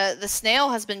the snail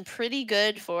has been pretty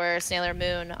good for Snailor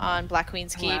Moon on Black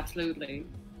Queen's Keep. Oh, absolutely.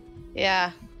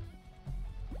 Yeah.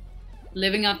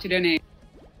 Living up to their name.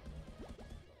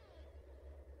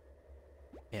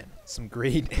 Man, some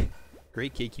great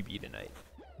KQB tonight.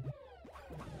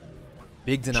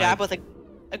 Big deny. Jab with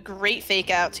a great fake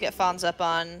out to get Fawns up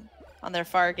on their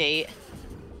far gate.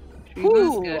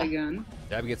 Ooh. Got a gun.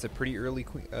 Jab gets a pretty early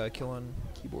kill on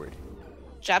Keyboard.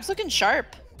 Jab's looking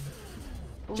sharp.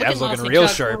 Jab's looking real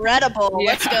sharp. Incredible.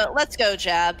 Yeah. Let's go,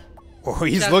 Jab. Oh,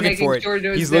 he's Jab looking for it. Sure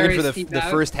He's looking for the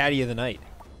first Hattie of the night.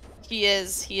 He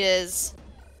is.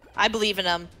 I believe in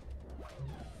him.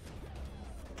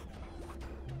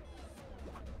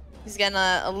 He's getting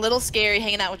a little scary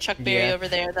hanging out with Chuck Berry over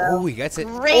there, though. Oh, he gets it.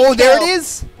 Great oh, there kill. it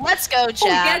is. Let's go,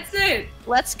 Jab. Who gets it?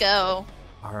 Let's go.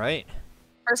 All right.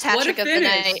 First hat trick of the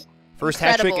night. First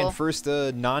hat trick and first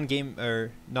non-game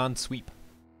or non-sweep.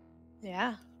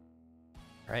 Yeah.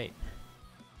 All right.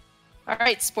 All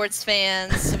right, sports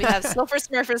fans. So we have Silver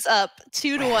Smurfers up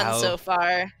 2-1 so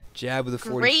far. Jab with a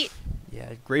 40. Great.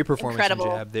 Yeah, great performance from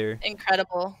Jab there.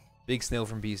 Incredible. Big Snail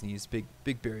from Bee's Knees. Big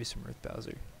berries from Earth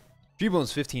Bowser. Tree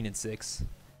Bones 15-6.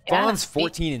 Yeah, Fawn's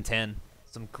 14-10.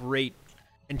 Some great.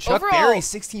 And Chuck Berry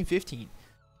 16-15.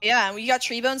 Yeah, and we got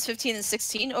Tree Bones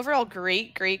 15-16. Overall,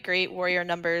 great warrior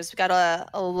numbers. We got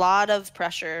a lot of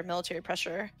pressure, military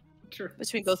pressure,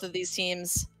 between both of these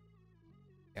teams.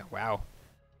 Yeah, wow.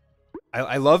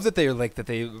 I love that they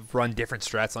run different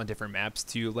strats on different maps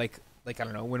too. Like I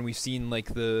don't know, when we've seen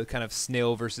like the kind of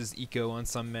Snail versus Eco on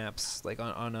some maps, like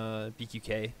on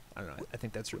BQK. I don't know. I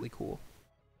think that's really cool.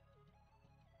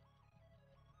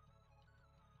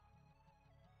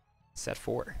 Set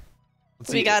 4.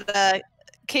 We got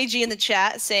KG in the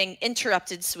chat saying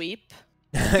interrupted sweep.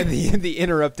 the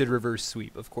interrupted reverse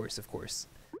sweep, of course.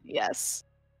 Yes.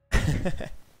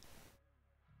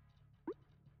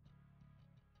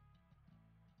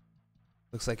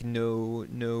 Looks like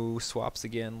no swaps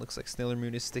again. Looks like Snailor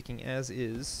Moon is sticking as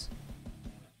is.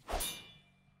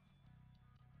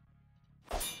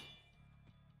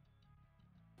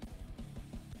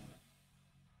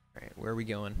 Alright, where are we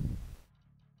going?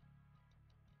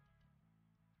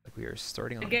 Like we are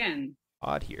starting on again.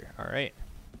 Odd here. Alright.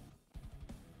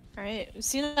 Alright, we've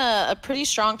seen a pretty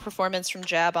strong performance from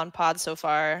Jab on pod so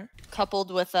far, coupled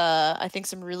with I think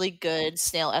some really good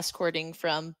snail escorting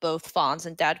from both Fawns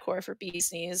and Dadcore for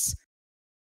Bee's Knees.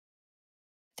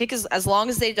 I think as long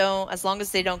as they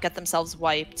don't get themselves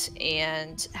wiped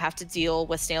and have to deal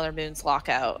with Snailor Moon's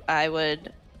lockout, I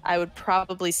would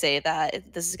probably say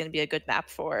that this is going to be a good map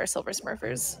for Silver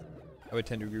Smurfers. I would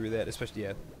tend to agree with that, especially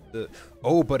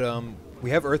but we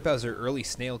have Earth Bowser early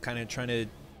Snail kind of trying to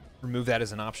remove that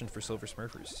as an option for Silver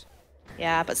Smurfers.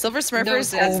 Yeah, but Silver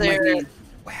Smurfers as their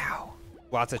wow,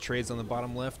 lots of trades on the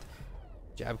bottom left.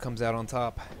 Jab comes out on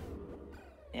top.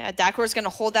 Yeah, Dacor's gonna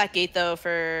hold that gate though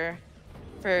for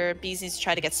Bee's Knees to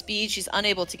try to get speed. She's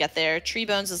unable to get there. Tree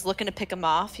Bones is looking to pick him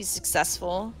off. He's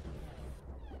successful.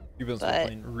 Tree Bones been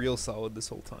playing real solid this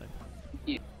whole time.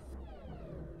 Yeah.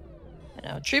 I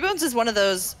know. Tree Bones is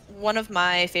one of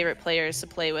my favorite players to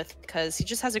play with because he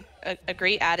just has a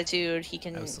great attitude. He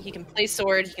can play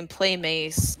sword, he can play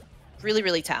mace.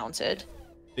 Really talented.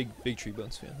 Big Tree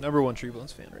Bones fan. #1 Tree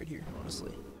Bones fan right here,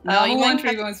 honestly. Oh, you might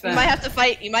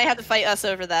have to fight us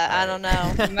over that. Right. I don't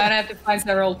know. You might have to find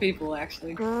several people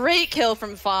actually. Great kill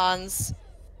from Fawns.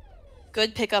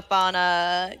 Good pickup on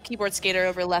Keyboard Skater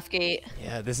over left gate.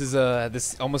 Yeah,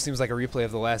 this almost seems like a replay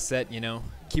of the last set, you know.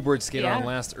 Keyboard Skater on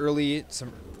last early.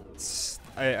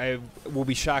 I will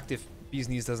be shocked if Bee's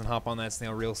Knees doesn't hop on that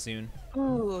Snail real soon.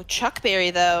 Ooh, Chuck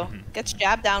Berry though gets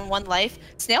jabbed down 1 life.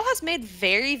 Snail has made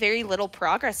very little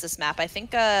progress this map. I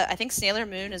think Snailor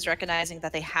Moon is recognizing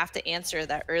that they have to answer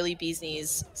that early Bee's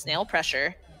Knees Snail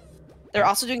pressure. They're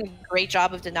also doing a great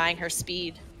job of denying her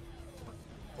speed.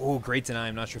 Oh, great deny.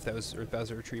 I'm not sure if that was Earth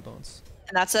Bowser or Tree Bones.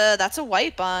 And that's a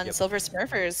wipe on Silver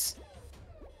Smurfers.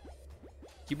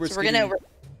 Keyboard so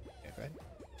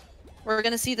we're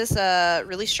gonna see this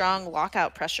really strong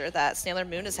lockout pressure that Snailor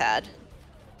Moon has had.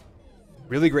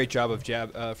 Really great job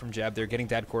of from Jab there, getting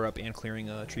Dadcore up and clearing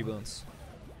Tree Bones.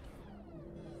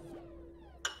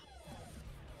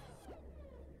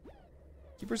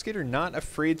 Keyboard Skater not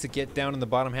afraid to get down in the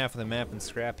bottom half of the map and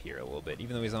scrap here a little bit,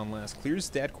 even though he's on last. Clears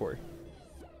Dadcore.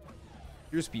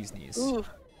 Here's Bee's Knees. Ooh.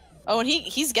 Oh, and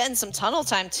he's getting some tunnel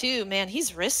time too. Man,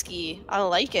 he's risky. I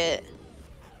like it.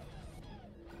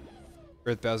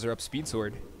 Earth Bowser up Speed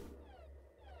Sword.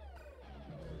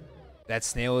 That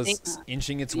Snail is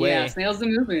inching its way. Yeah, Snail's the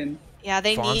movement. Yeah,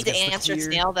 they need to answer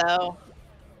Snail though.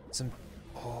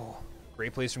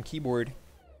 Great plays from Keyboard.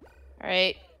 All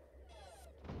right.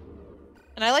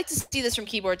 And I like to see this from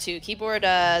Keyboard too. Keyboard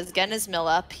is getting his mill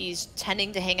up. He's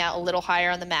tending to hang out a little higher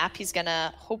on the map. He's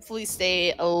gonna hopefully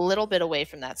stay a little bit away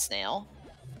from that Snail.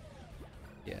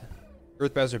 Yeah.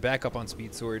 Earth Bowser back up on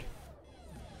Speed Sword.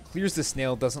 Clears the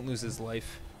Snail, doesn't lose his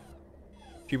life.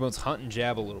 Treebone's hunt and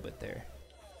jab a little bit there.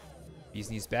 Bee's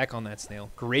Knees back on that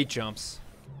Snail. Great jumps.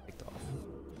 Picked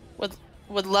off.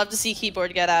 Would love to see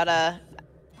Keyboard get out.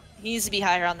 He needs to be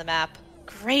higher on the map.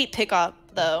 Great pickup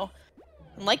though.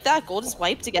 And like that, Gold is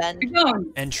wiped again.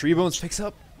 And Treebones picks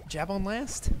up jab on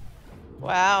last.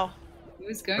 Wow.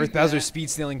 Earth Bowser speed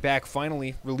snailing back,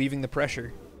 finally relieving the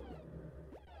pressure.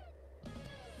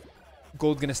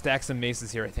 Gold gonna stack some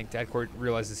maces here. I think Dadcore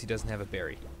realizes he doesn't have a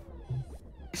berry.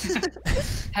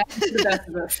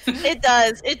 It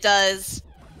does. It does.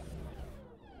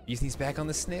 Bee's Knees back on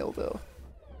the Snail though.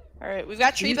 All right, we've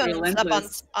got Tree Bones up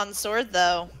on Sword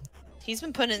though. He's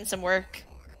been putting in some work.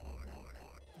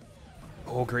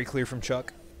 Oh, great clear from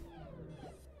Chuck.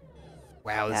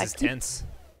 Wow, this is tense.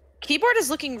 Keyboard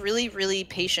is looking really, really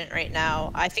patient right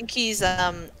now. I think he's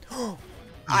You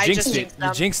jinxed it. But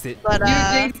You jinxed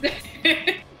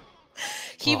it.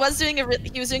 he was doing a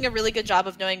really good job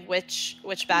of knowing which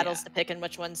battles to pick and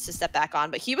which ones to step back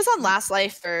on. But he was on last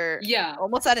life for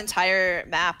almost that entire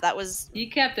map. He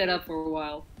kept it up for a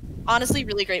while. Honestly,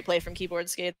 really great play from Keyboard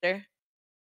Skater.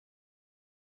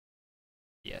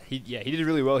 Yeah, he did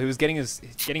really well. He was getting his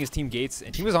team gates,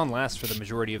 and he was on last for the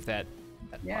majority of that.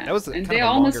 That was and they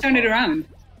almost turned it around.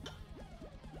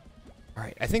 All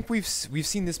right, I think we've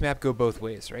seen this map go both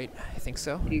ways, right? I think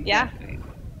so. Exactly. Yeah.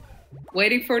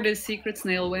 Waiting for the secret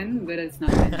Snail win, but it's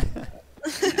not.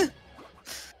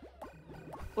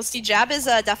 Well, see, Jab is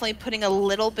definitely putting a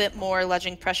little bit more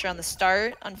ledging pressure on the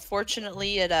start.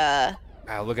 Unfortunately, it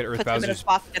wow, look at Earth Bowser's puts him in a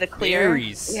spot to get a clear.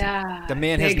 Berries. Yeah, the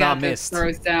man has not missed.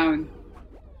 Throws down.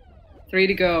 3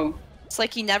 to go. It's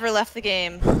like he never left the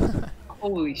game.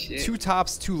 Holy shit. 2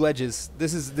 tops, 2 ledges.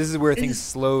 This is where things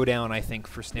slow down, I think,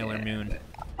 for Snailor Moon.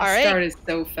 All right. Start is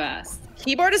so fast.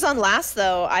 Keyboard is on last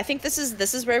though. I think this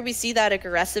is where we see that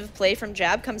aggressive play from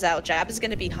Jab comes out. Jab is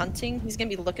going to be hunting. He's going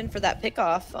to be looking for that pick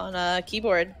off on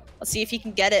Keyboard. Let's see if he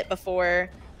can get it before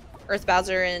Earth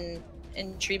Bowser and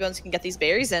Tree Bones can get these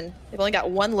berries in. They've only got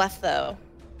 1 left though.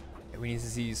 We need to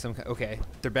see some. Okay,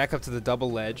 they're back up to the double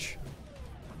ledge.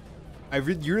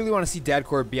 You really want to see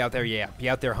Dadcore be out there, be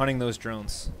out there hunting those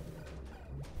drones.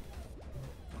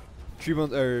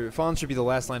 Fawn should be the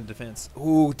last line of defense.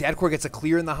 Ooh, Dadcore gets a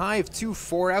clear in the hive too.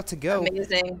 4 out to go.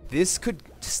 Amazing. This could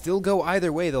still go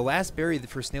either way. The last berry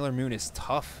for Snailor Moon is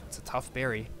tough. It's a tough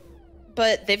berry.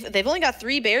 But they've only got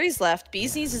 3 berries left.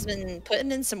 Bee's Knees has been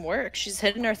putting in some work. She's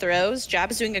hitting her throws.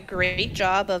 Jab is doing a great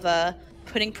job of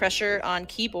putting pressure on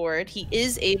Keyboard. He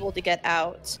is able to get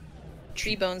out.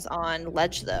 Tree Bones on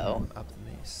ledge though. Up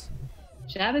the mace.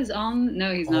 Jab is on.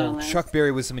 No, he's not on last. Chuck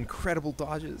Berry with some incredible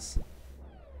dodges.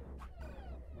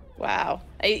 Wow.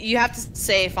 You have to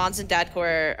say Fonz and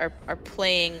Dadcore are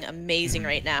playing amazing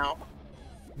right now.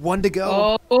 1 to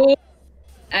go. Oh,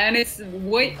 and it's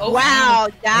wait. Oh, wow,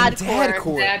 Dadcore.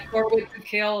 Dadcore with the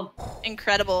kill.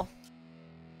 Incredible.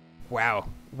 Wow.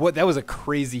 That was a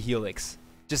crazy helix.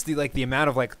 Just the amount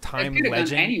of time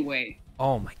ledging. Anyway.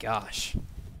 Oh my gosh.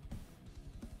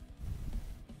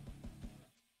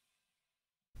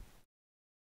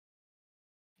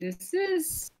 This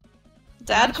is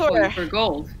Dadcore for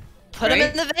gold. Put him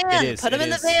in the van. Put him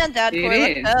in the van,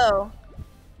 Dadcore. Let's go.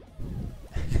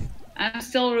 I'm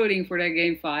still rooting for that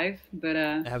game 5, but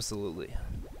absolutely.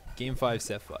 Game 5,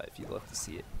 set 5. You'd love to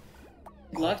see it.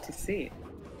 Love to see it.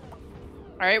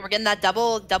 All right, we're getting that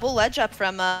double ledge up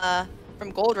from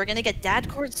Gold. We're gonna get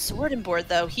Dadcore's sword in board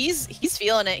though. He's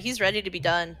feeling it. He's ready to be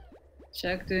done.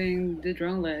 Chuck doing the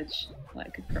drone ledge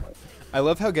like a pro. I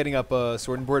love how getting up a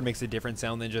sword and board makes a different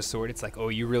sound than just sword. It's like, oh,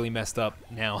 you really messed up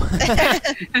now.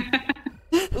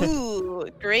 Ooh,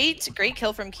 great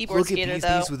kill from Keyboard Skater though.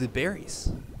 Look at with the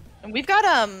berries. And we've got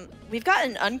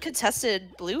an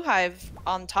uncontested blue hive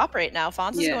on top right now.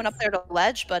 Fonz is going up there to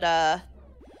ledge, but I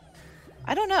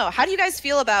don't know. How do you guys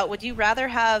feel about? Would you rather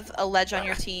have a ledge on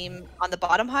your team on the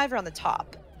bottom hive or on the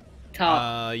top?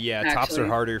 Top. Yeah, actually. Tops are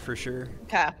harder for sure.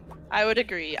 Okay, I would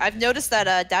agree. I've noticed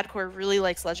that Dadcore really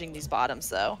likes ledging these bottoms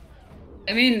though.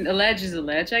 I mean, a ledge is a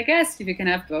ledge, I guess. If you can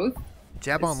have both.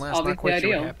 Jab on last. Not quite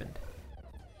sure what happened.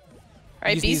 All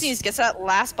right, Bees gets that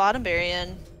last bottom berry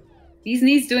in.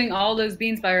 Bees doing all those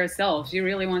beans by herself. She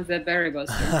really wants that berry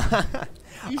buster.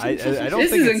 I don't this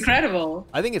think is incredible.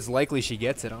 I think it's likely she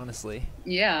gets it, honestly.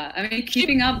 Yeah, I mean,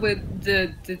 keeping up with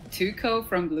the Tuco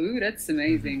from blue, that's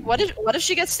amazing. What if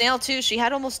she gets snail too? She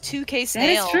had almost 2K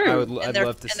snail. That is true. I'd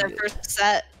love to see in their first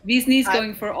set. Bees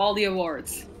going for all the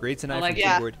awards. Great tonight from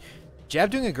Keyboard. Jab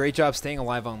doing a great job staying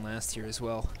alive on last here as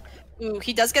well. Ooh,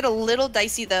 he does get a little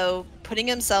dicey though, putting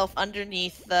himself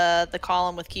underneath the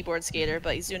column with Keyboard Skater,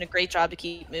 but he's doing a great job to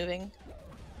keep moving.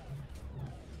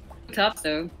 Tops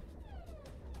though.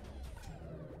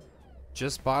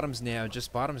 Just bottoms now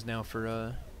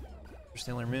for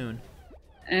Snailor Moon.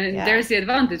 And there's the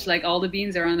advantage, like all the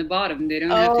beans are on the bottom, they don't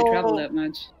have to travel that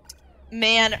much.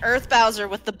 Man, Earth Bowser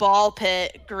with the ball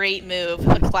pit, great move,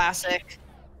 a classic.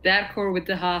 That core with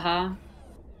the haha.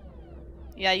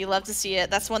 Yeah, you love to see it.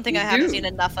 That's one thing I haven't seen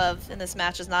enough of in this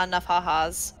match, is not enough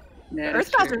ha-has.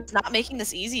 Earth Bowser is not making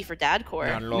this easy for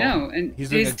Dadcore. No, and he's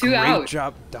doing a great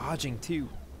job dodging too.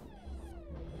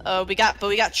 Oh, we got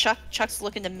Chuck. Chuck's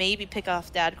looking to maybe pick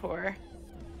off Dadcore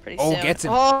pretty soon. Oh, gets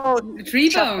him. Oh, Tree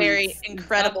Chuck Berry,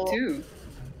 incredible. Too.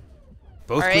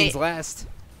 Both queens last.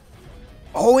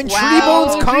 Oh, and Tree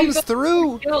Bones comes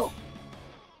through.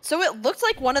 So it looked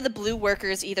like one of the blue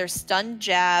workers either stunned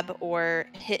Jab or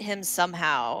hit him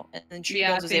somehow, and then Tree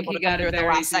Bones was able to come through at the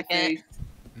last second.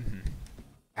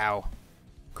 Ow.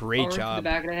 Great job. The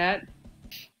back of the head.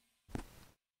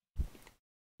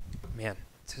 Man,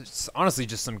 it's honestly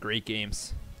just some great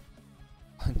games.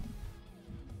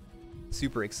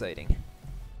 Super exciting.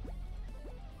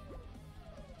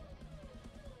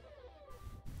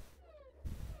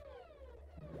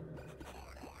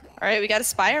 All right, we got a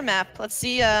Spire map. Let's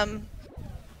see.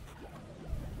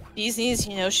 Bees Knees,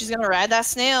 you know she's gonna ride that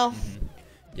snail.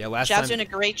 Yeah, last Jab's time doing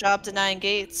a great job denying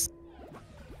gates.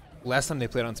 Last time they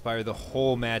played on Spire, the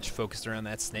whole match focused around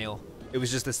that snail. It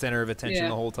was just the center of attention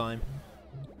the whole time.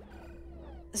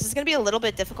 This is gonna be a little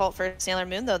bit difficult for Snailor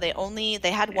Moon though.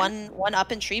 They had one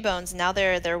up in Tree Bones, and now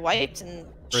they're wiped, and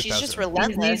she's just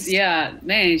relentless. Yeah,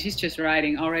 man, she's just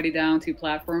riding already down 2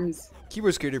 platforms.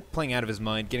 Keyboard Skater playing out of his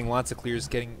mind, getting lots of clears,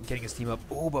 getting his team up.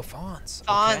 Oh, but Fonz.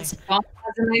 Fonz. Okay. Fonz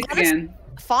has a nice again.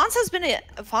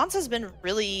 Fonz has been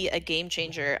really a game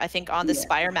changer, I think, on the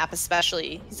Spire map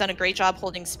especially. He's done a great job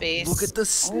holding space. Look at the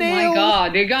snail. Oh my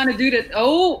god, they're gonna do that.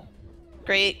 Oh!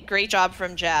 Great job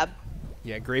from Jab.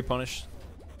 Yeah, great punish.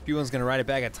 Tree-Bone's gonna ride it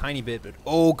back a tiny bit, but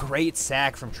oh, great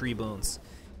sack from Tree-Bones.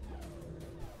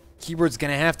 Keyboard's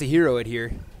gonna have to hero it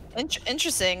here.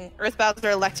 Interesting. Earth Bowser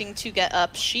electing to get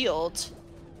up shield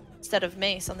instead of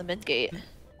mace on the mid gate.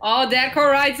 Oh, Dadcore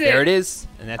rides it. There it is,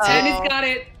 and that's and it. And he's got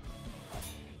it.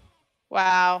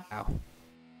 Wow.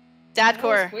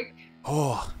 Dadcore.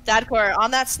 Oh. Dadcore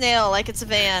on that snail like it's a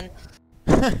van.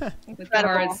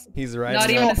 Incredible. He's right. Not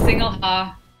even a single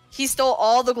ha. He stole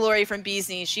all the glory from Bees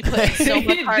Knees. She put in so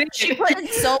much hard. She put in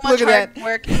so much hard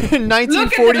work.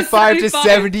 1945 to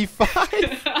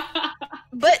 75.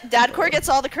 But Dadcore gets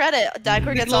all the credit.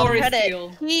 Dadcore gets all the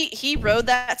credit. He rode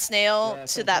that snail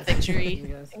to that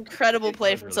victory. Incredible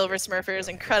play from Silver Smurfers.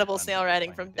 Incredible snail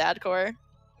riding from Dadcore.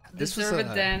 This was a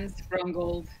dance from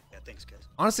gold. Yeah, thanks, guys.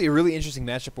 Honestly, a really interesting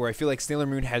matchup where I feel like Snailor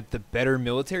Moon had the better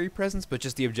military presence, but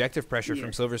just the objective pressure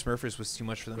from Silver Smurfers was too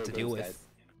much for them to deal with.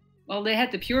 Well, they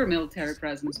had the pure military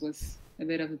presence was a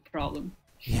bit of a problem.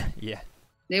 Yeah.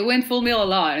 They went full mil a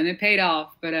lot, and it paid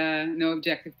off, but no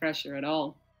objective pressure at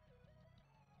all.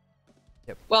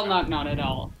 Yep. Well, not at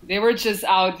all. They were just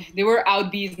out. They were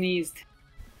out Bees Knees.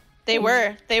 They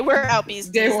were out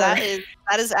Bees Knees.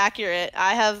 That is accurate.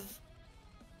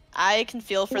 I can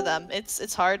feel for them.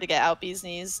 It's hard to get out Bees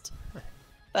Knees.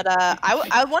 But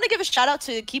I want to give a shout out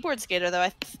to Keyboard Skater though.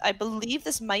 I believe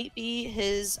this might be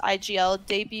his IGL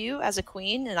debut as a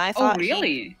queen, and I thought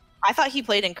I thought he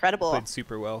played incredible. Played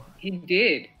super well. He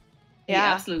did. He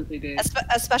absolutely did.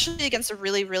 Especially against a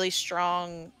really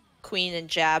strong queen and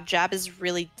Jab. Jab is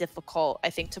really difficult, I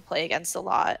think, to play against a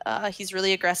lot. He's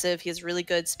really aggressive. He has really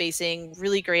good spacing.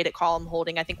 Really great at column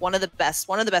holding. I think one of the best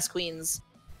queens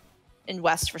in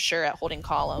West for sure at holding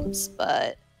columns.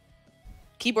 But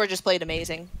Keyboard just played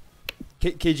amazing.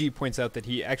 KG points out that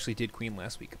he actually did Queen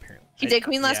last week, apparently. He did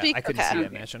Queen last week? I couldn't Okay. see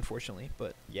that match, unfortunately,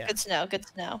 but yeah. Good to know. Good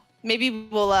to know. Maybe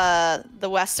we'll the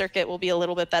West Circuit will be a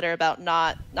little bit better about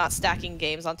not stacking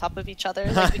games on top of each other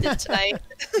like we did tonight.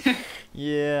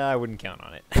 Yeah, I wouldn't count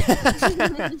on it.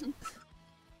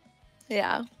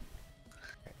 Yeah.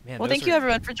 Man, well, thank you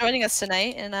everyone for joining us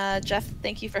tonight, and Jeff,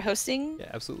 thank you for hosting. Yeah,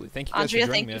 absolutely. Thank you guys Andrea, for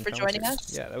joining thank me you for joining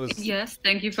us. Yeah, that was. Yes,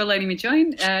 thank you for letting me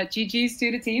join. GG's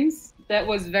to the teams. That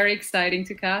was very exciting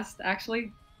to cast,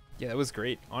 actually. Yeah, that was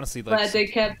great. Honestly, like. Glad they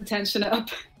kept the tension up.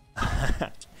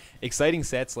 Exciting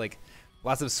sets, like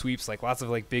lots of sweeps, like lots of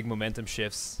like big momentum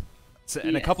shifts,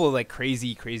 and a couple of like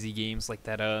crazy games like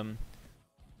that.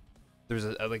 There was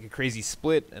like a crazy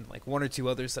split, and like one or two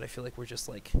others that I feel like were just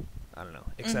like, I don't know,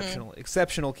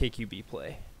 exceptional KQB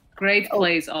play. Great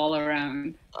plays all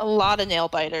around. A lot of nail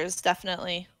biters,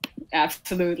 definitely.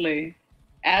 Absolutely.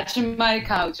 At my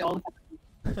couch all the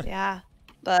time. Yeah,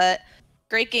 but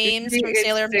great games from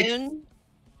Sailor Moon.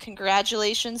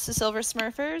 Congratulations to Silver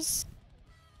Smurfers.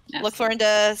 Absolutely. Look forward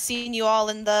to seeing you all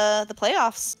in the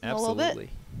playoffs in a little bit. Absolutely,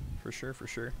 for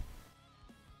sure.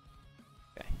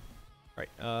 Okay, all right.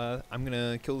 I'm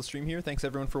gonna kill the stream here. Thanks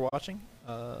everyone for watching.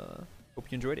 Hope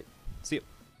you enjoyed it. See you.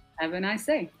 Have a nice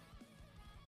day.